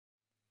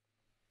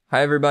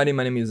Hi everybody,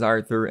 my name is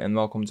Arthur and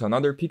welcome to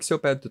another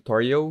PixelPAD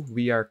tutorial.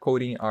 We are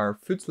coding our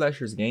Fruit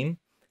Slashers game,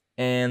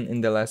 and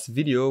in the last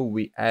video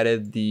we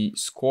added the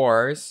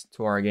scores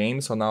to our game.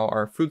 So now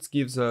our fruits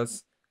gives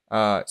us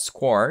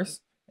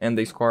scores, and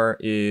the score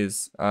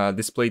is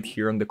displayed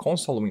here on the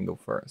console window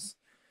for us.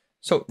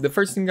 So the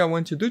first thing I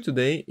want to do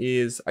today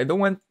is I don't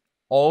want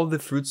all the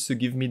fruits to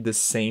give me the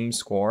same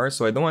score.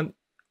 So I don't want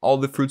all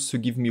the fruits to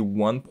give me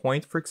 1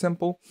 point, for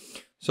example.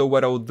 So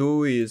what I'll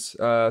do is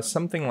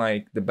something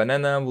like the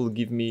banana will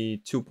give me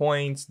 2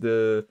 points,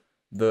 the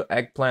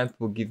eggplant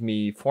will give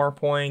me 4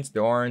 points,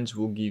 the orange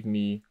will give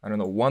me, I don't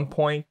know, 1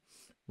 point,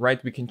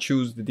 right? We can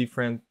choose the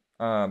different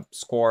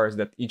scores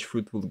that each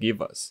fruit will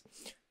give us.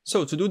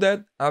 So to do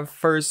that, I'm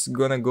first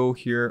gonna go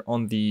here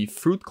on the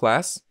fruit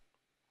class,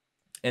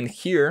 and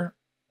here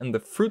in the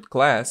fruit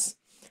class,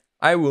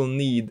 I will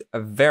need a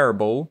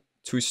variable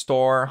to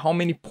store how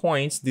many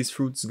points this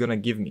fruit is gonna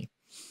give me.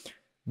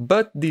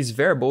 But this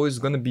variable is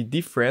going to be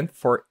different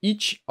for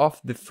each of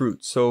the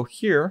fruits. So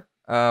here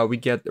we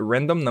get a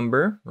random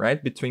number,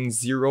 right, between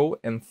 0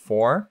 and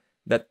 4.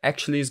 That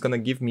actually is going to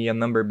give me a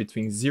number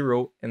between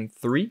 0 and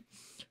 3,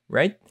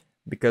 right?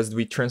 Because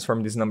we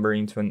transform this number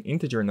into an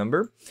integer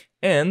number.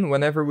 And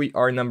whenever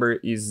our number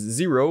is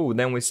 0,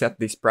 then we set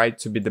the sprite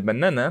to be the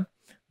banana.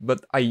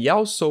 But I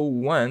also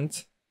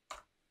want,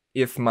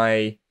 if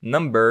my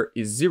number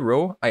is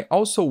 0, I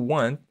also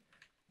want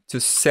to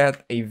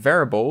set a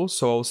variable.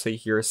 So I'll say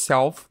here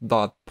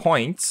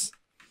self.points.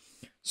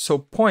 So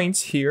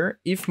points here,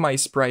 if my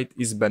sprite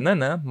is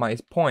banana, my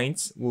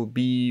points will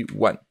be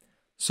 1.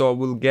 So I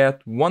will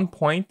get 1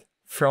 point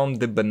from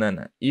the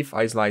banana if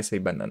I slice a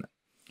banana,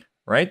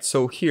 right?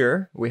 So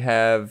here we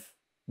have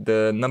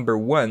the number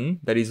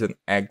 1, that is an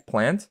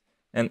eggplant.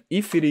 And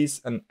if it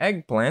is an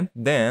eggplant,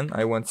 then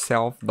I want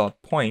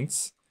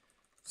self.points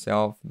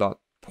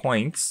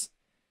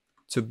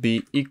to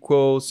be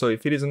equal. So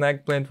if it is an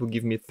eggplant, will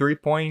give me 3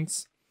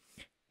 points.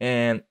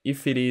 And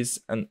if it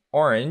is an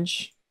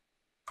orange,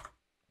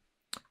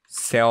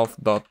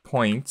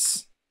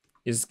 self.points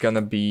is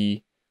gonna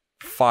be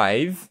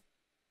 5.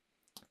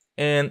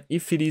 And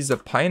if it is a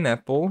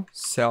pineapple,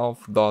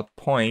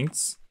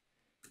 self.points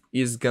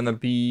is gonna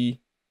be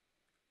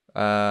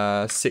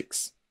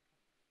 6.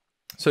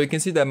 So you can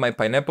see that my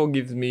pineapple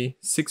gives me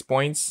 6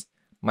 points,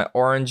 my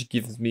orange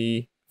gives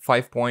me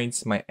 5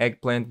 points, my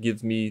eggplant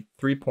gives me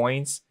 3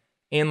 points,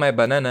 and my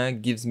banana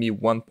gives me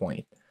 1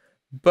 point.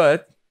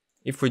 But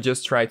if we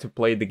just try to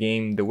play the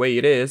game the way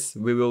it is,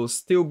 we will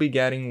still be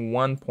getting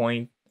 1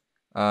 point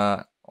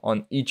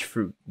on each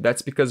fruit.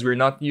 That's because we're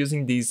not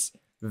using these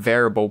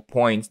variable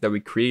points that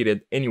we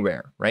created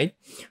anywhere, right?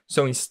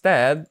 So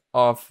instead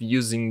of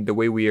using the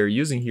way we are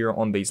using here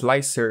on the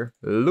slicer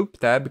loop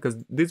tab,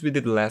 because this we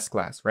did last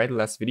class, right?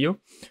 Last video.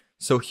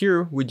 So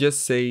here we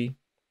just say,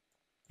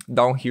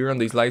 down here on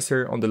the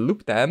slicer on the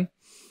loop tab,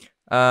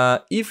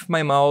 if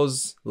my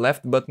mouse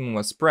left button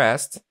was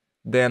pressed,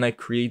 then I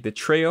create the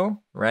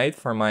trail, right,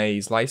 for my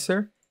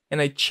slicer, and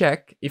I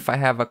check if I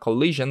have a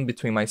collision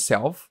between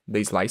myself,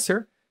 the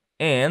slicer,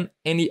 and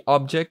any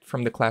object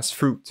from the class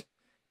fruit.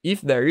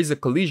 If there is a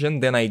collision,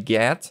 then I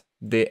get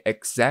the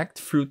exact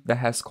fruit that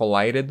has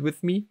collided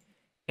with me,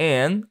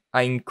 and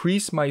I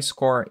increase my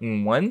score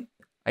in 1,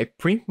 I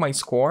print my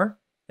score,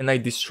 and I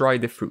destroy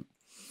the fruit.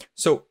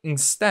 So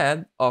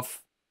instead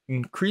of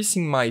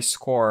increasing my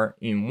score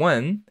in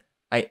 1,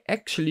 I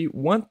actually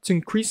want to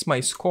increase my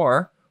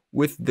score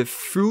with the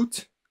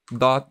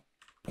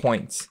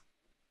fruit.points.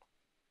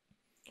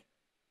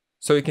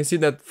 So you can see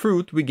that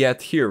fruit we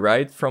get here,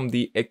 right, from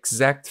the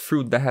exact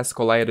fruit that has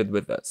collided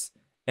with us.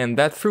 And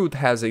that fruit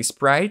has a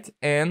sprite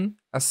and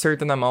a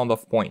certain amount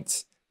of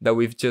points that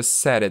we've just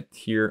set it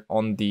here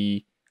on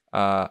the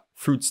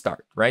fruit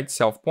start, right?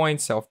 Self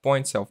points, self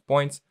points, self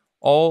points.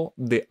 All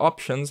the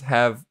options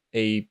have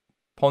a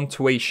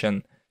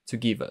punctuation to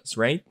give us,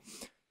 right?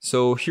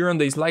 So here on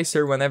the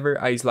slicer, whenever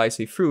I slice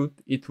a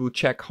fruit, it will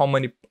check how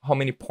many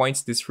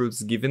points this fruit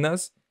is giving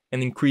us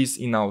and increase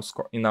in our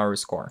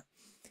score.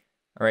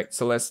 All right,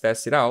 so let's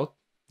test it out.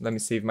 Let me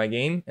save my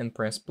game and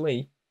press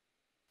play.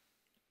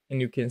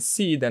 And you can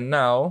see that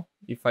now,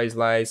 if I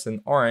slice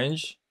an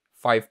orange,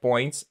 5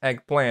 points,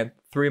 eggplant,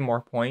 3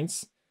 more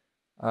points.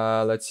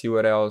 Let's see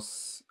what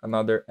else.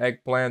 Another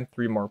eggplant,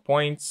 3 more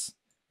points.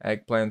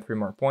 Eggplant, 3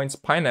 more points.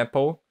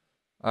 Pineapple,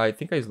 I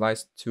think I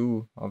sliced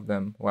 2 of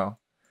them. Well,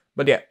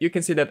 but yeah, you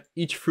can see that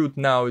each fruit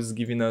now is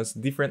giving us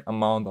different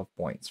amount of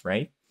points,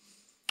 right?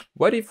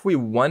 What if we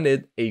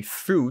wanted a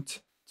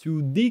fruit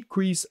to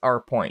decrease our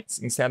points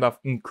instead of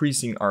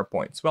increasing our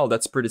points? Well,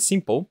 that's pretty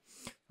simple.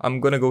 I'm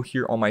gonna go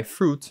here on my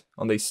fruit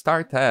on the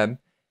start tab,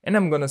 and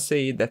I'm gonna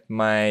say that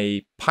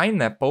my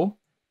pineapple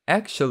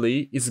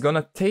actually is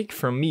gonna take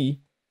from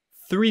me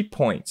 3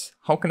 points.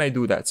 How can I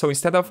do that? So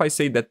instead of I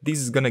say that this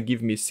is gonna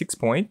give me 6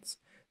 points,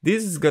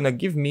 this is gonna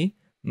give me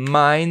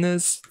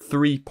minus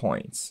 3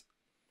 points.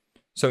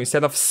 So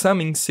instead of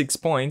summing 6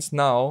 points,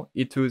 now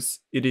it is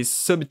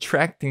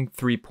subtracting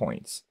 3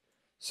 points.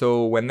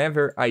 So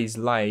whenever I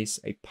slice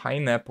a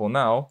pineapple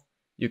now,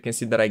 you can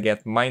see that I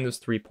get minus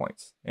 3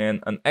 points.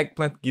 And an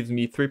eggplant gives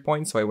me 3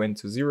 points, so I went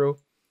to 0.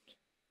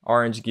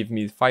 Orange gives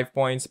me 5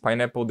 points.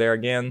 Pineapple there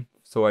again,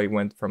 so I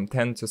went from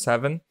 10 to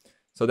 7.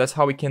 So that's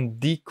how we can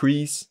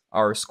decrease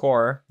our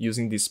score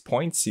using this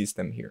point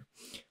system here.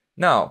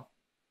 Now,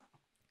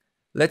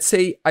 let's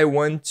say I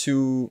want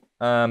to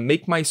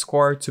make my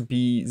score to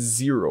be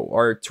 0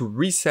 or to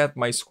reset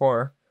my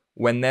score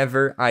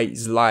whenever I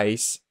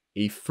slice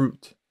a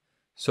fruit.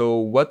 So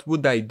what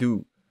would I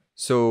do?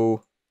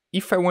 So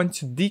if I want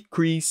to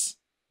decrease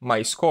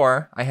my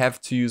score, I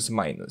have to use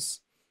minus.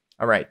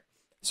 All right.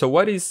 So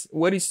what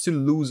is to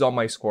lose all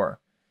my score?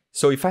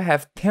 So if I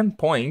have 10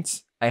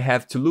 points, I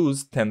have to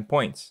lose 10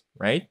 points,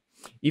 right?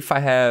 If I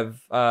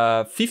have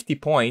 50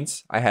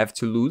 points, I have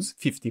to lose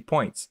 50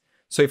 points.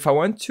 So if I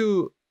want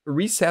to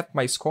reset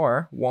my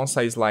score once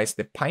I slice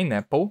the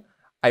pineapple,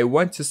 I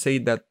want to say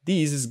that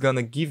this is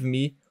gonna give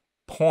me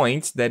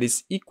points that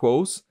is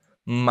equals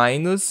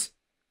minus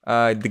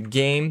the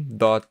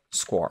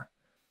game.score.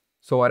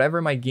 So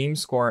whatever my game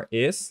score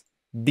is,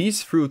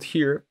 this fruit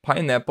here,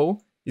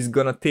 pineapple, is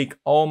gonna take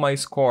all my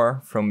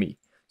score from me.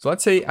 So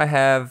let's say I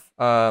have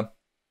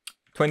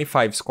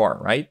 25 score,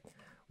 right?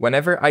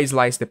 Whenever I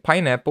slice the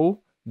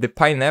pineapple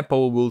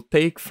will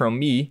take from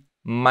me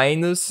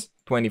minus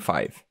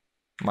 25.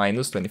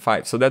 Minus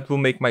 25. So that will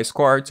make my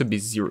score to be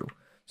 0.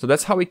 So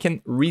that's how we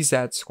can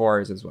reset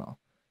scores as well.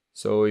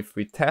 So if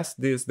we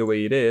test this the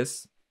way it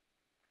is,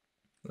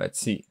 let's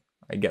see.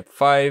 I get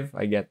 5,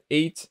 I get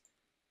 8,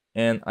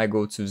 and I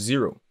go to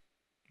 0,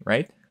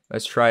 right?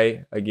 Let's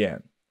try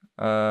again.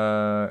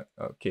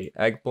 Okay,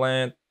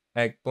 eggplant,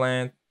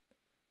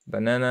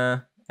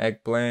 banana,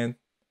 eggplant.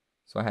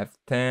 So I have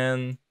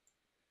 10,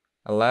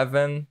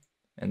 11,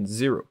 and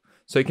 0.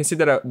 So you can see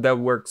that that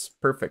works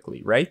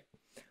perfectly, right?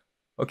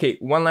 Okay,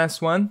 one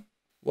last one.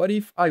 What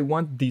if I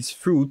want this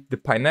fruit, the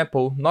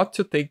pineapple, not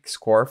to take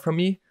score from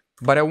me,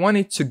 but I want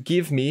it to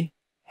give me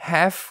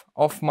half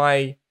of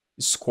my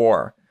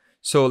score?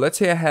 So let's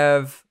say I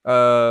have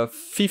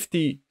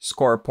 50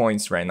 score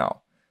points right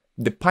now.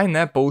 The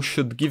pineapple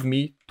should give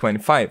me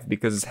 25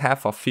 because it's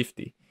half of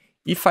 50.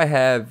 If I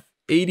have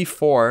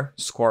 84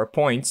 score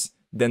points,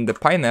 then the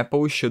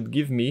pineapple should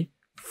give me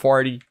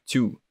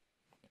 42,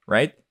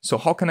 right? So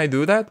how can I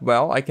do that?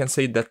 Well, I can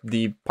say that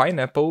the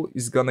pineapple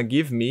is gonna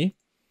give me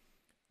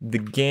the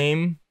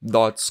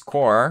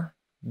game.score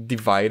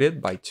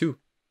divided by 2.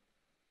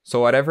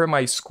 So whatever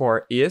my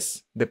score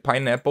is, the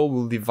pineapple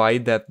will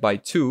divide that by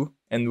 2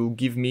 and will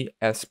give me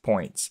as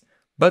points.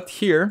 But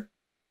here,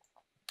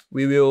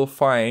 we will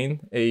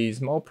find a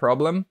small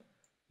problem.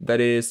 That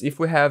is, if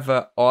we have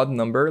an odd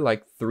number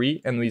like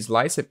 3 and we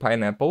slice a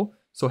pineapple,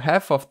 so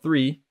half of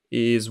 3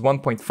 is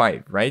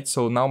 1.5, right?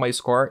 So now my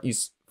score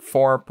is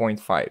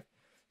 4.5.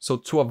 So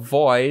to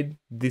avoid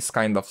this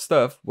kind of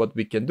stuff, what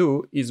we can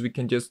do is we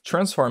can just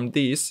transform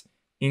this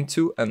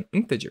into an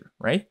integer,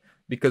 right?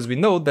 Because we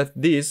know that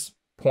this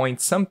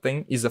point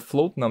something is a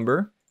float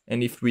number,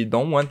 and if we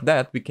don't want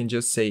that, we can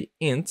just say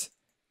int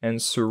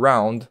and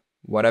surround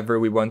whatever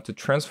we want to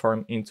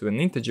transform into an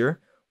integer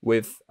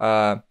with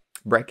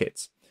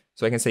brackets.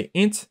 So I can say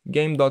int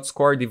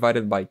game.score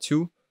divided by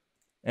 2,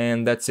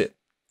 and that's it.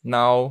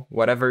 Now,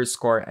 whatever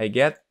score I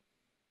get,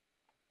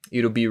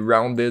 it'll be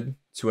rounded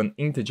to an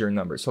integer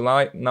number. So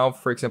now,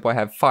 for example, I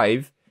have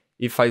 5.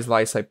 If I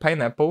slice a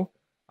pineapple,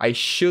 I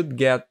should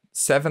get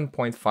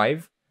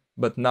 7.5,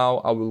 but now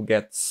I will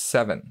get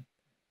 7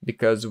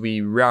 because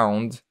we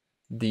round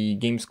the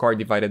game score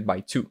divided by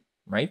 2,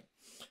 right?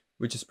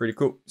 Which is pretty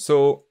cool.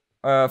 So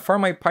for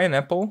my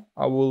pineapple,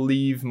 I will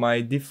leave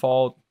my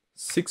default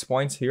 6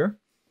 points here,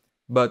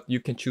 but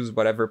you can choose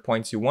whatever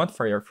points you want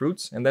for your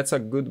fruits, and that's a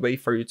good way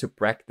for you to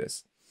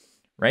practice,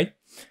 right?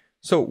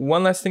 So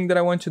one last thing that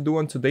I want to do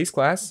on today's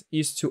class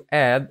is to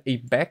add a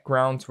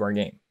background to our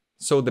game.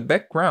 So the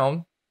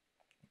background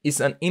is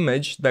an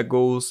image that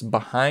goes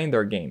behind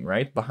our game,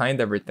 right?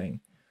 Behind everything.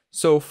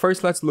 So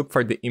first, let's look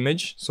for the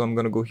image. So I'm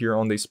gonna go here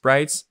on the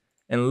sprites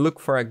and look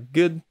for a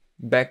good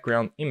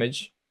background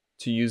image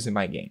to use in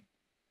my game.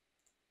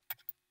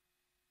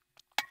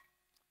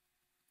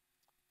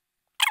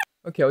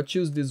 Okay, I'll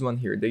choose this one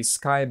here, the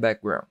sky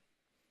background.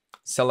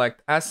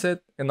 Select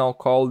asset, and I'll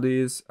call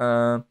this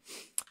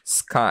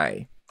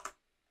sky.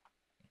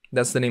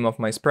 That's the name of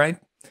my sprite.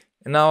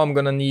 And now I'm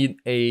gonna need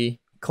a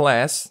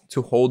class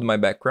to hold my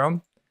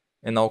background,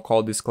 and I'll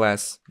call this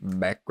class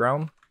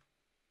background.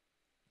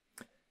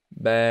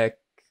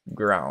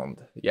 Background,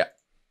 yeah.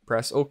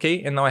 Press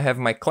OK, and now I have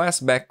my class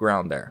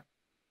background there.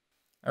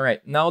 All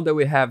right, now that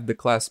we have the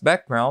class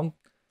background,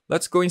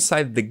 let's go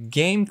inside the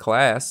game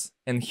class,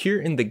 and here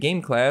in the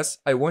game class,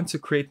 I want to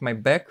create my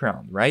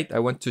background, right? I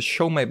want to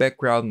show my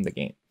background in the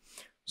game.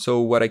 So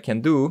what I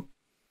can do,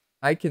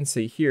 I can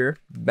say here,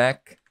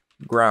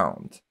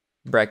 background,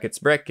 brackets,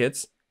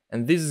 brackets,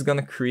 and this is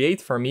gonna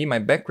create for me my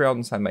background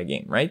inside my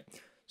game, right?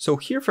 So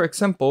here, for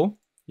example,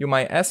 you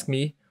might ask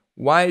me,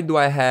 why do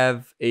I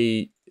have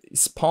a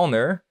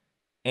spawner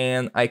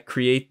and I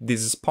create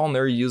this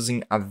spawner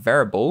using a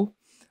variable?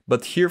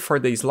 But here for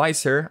the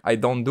slicer, I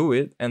don't do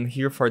it, and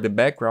here for the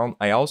background,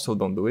 I also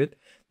don't do it.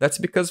 That's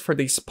because for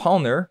the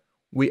spawner,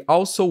 we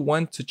also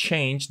want to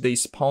change the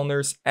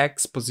spawner's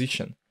X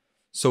position.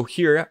 So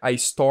here I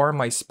store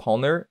my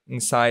spawner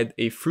inside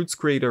a fruits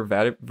creator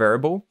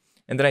variable,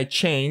 and then I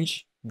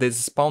change the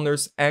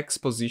spawner's X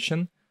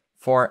position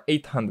for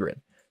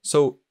 800.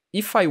 So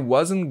if I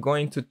wasn't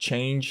going to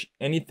change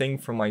anything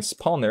from my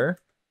spawner,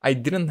 I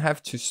didn't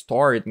have to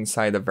store it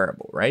inside a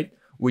variable, right?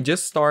 We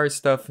just store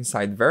stuff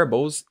inside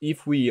variables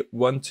if we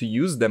want to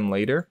use them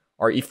later,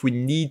 or if we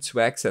need to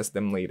access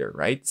them later,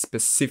 right?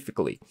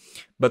 Specifically.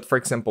 But for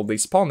example, the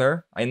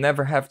spawner, I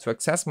never have to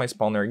access my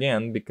spawner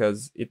again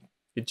because it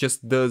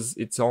just does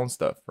its own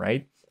stuff,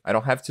 right? I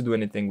don't have to do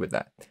anything with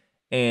that.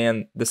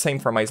 And the same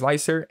for my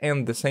slicer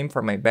and the same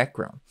for my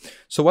background.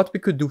 So what we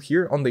could do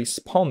here on the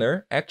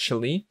spawner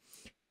actually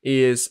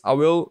is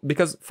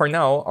because for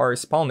now our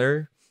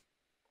spawner,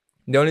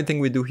 the only thing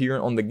we do here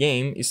on the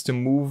game is to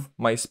move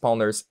my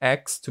spawner's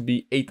X to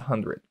be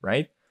 800,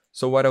 right?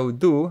 So what I will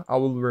do, I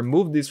will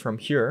remove this from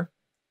here,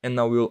 and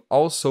I will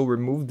also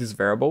remove this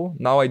variable.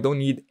 Now I don't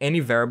need any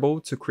variable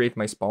to create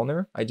my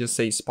spawner. I just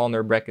say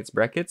spawner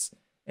brackets,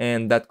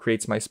 and that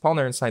creates my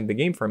spawner inside the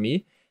game for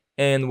me.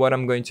 And what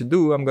I'm going to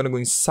do, I'm going to go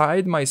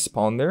inside my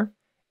spawner,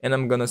 and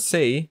I'm going to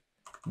say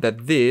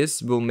that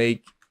this will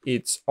make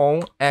its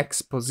own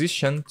X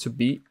position to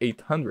be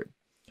 800.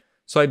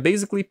 So I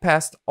basically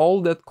passed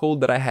all that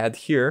code that I had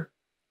here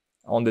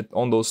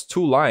on those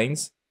two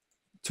lines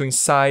to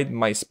inside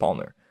my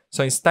spawner.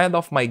 So instead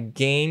of my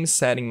game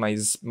setting my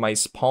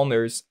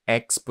spawner's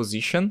X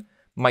position,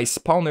 my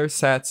spawner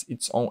sets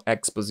its own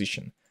X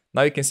position.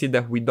 Now you can see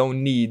that we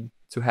don't need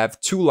to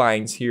have two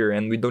lines here,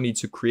 and we don't need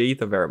to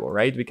create a variable,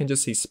 right? We can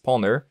just say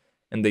spawner,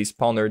 and the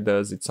spawner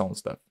does its own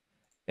stuff.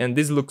 And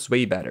this looks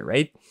way better,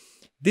 right?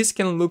 This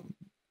can look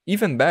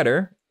even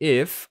better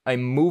if I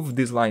move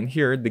this line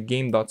here, the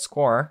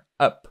game.score,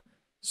 up.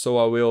 So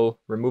I will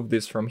remove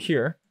this from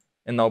here,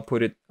 and I'll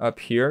put it up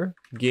here,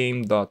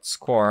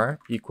 game.score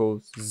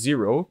equals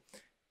 0.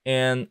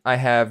 And I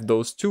have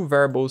those two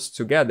variables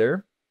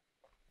together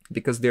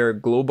because they're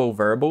global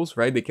variables,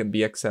 right? They can be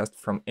accessed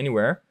from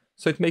anywhere.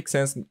 So it makes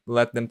sense to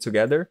let them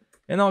together.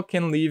 And I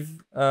can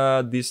leave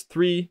these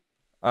three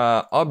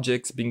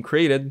objects being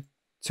created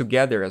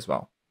together as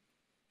well,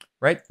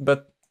 right?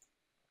 But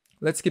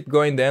let's keep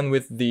going then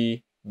with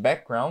the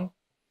background.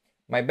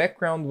 My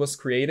background was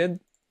created,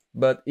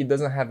 but it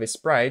doesn't have a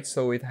sprite,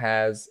 so it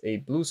has a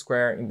blue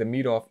square in the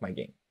middle of my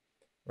game,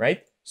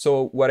 right?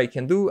 So what I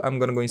can do, I'm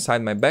gonna go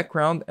inside my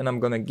background and I'm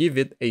gonna give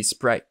it a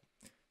sprite.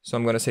 So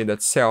I'm gonna say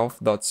that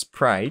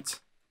self.sprite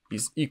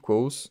is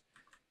equals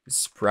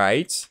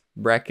sprite,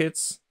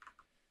 brackets,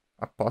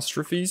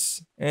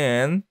 apostrophes,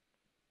 and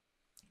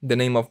the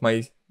name of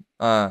my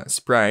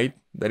sprite,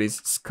 that is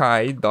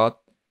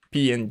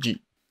sky.png.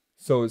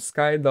 So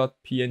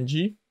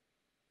sky.png,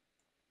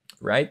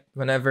 right?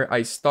 Whenever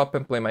I stop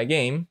and play my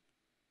game,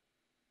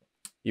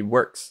 it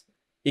works.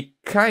 It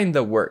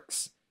kinda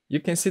works. You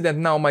can see that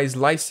now my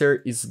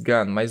slicer is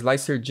gone. My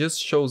slicer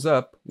just shows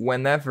up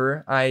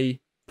whenever I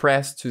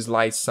press to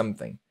slice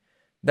something.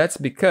 That's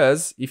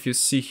because if you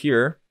see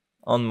here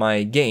on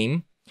my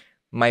game,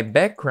 my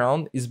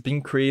background is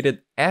being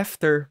created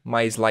after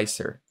my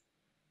slicer,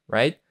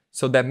 right?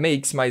 So that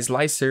makes my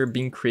slicer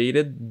being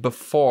created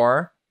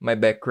before my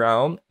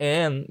background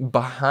and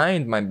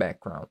behind my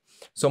background.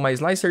 So my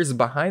slicer is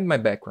behind my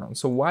background.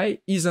 So why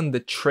isn't the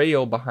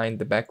trail behind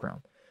the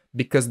background?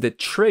 Because the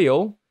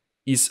trail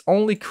is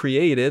only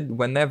created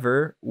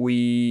whenever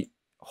we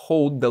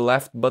hold the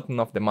left button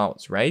of the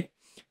mouse, right?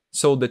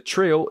 So the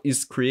trail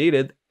is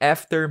created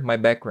after my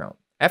background.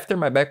 After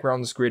my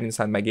background is created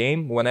inside my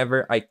game,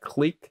 whenever I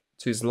click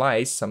to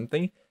slice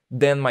something,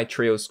 then my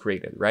trail is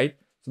created, right?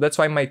 So that's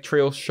why my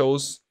trail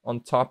shows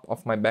on top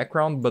of my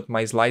background, but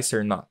my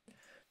slicer not.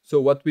 So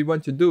what we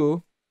want to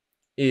do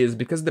is,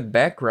 because the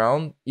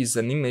background is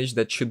an image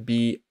that should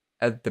be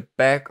at the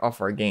back of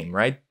our game,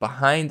 right?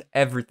 Behind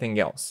everything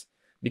else.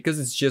 Because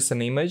it's just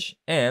an image,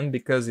 and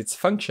because its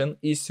function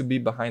is to be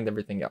behind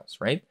everything else,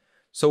 right?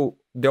 So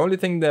the only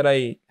thing that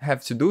I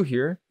have to do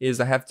here is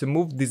I have to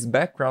move this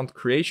background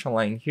creation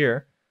line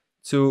here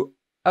to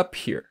up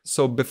here.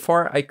 So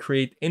before I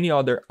create any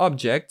other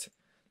object,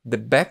 the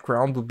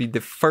background will be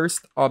the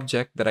first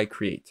object that I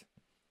create.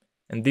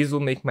 And this will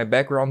make my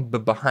background be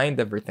behind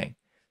everything.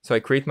 So I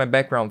create my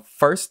background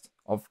first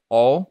of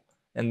all,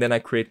 and then I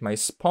create my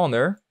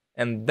spawner,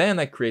 and then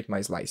I create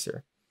my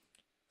slicer.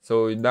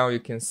 So now you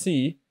can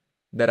see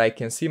that I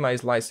can see my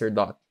slicer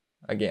dot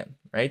again,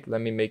 right?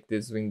 Let me make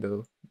this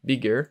window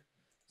bigger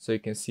so you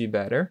can see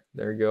better.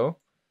 There you go.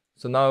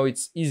 So now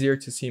it's easier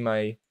to see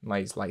my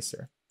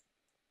slicer.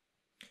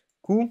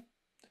 Cool.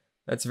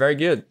 That's very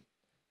good.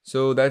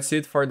 So that's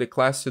it for the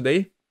class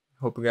today.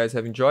 Hope you guys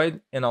have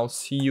enjoyed, and I'll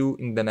see you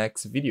in the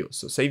next video.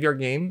 So save your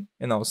game,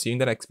 and I'll see you in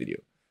the next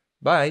video.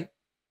 Bye.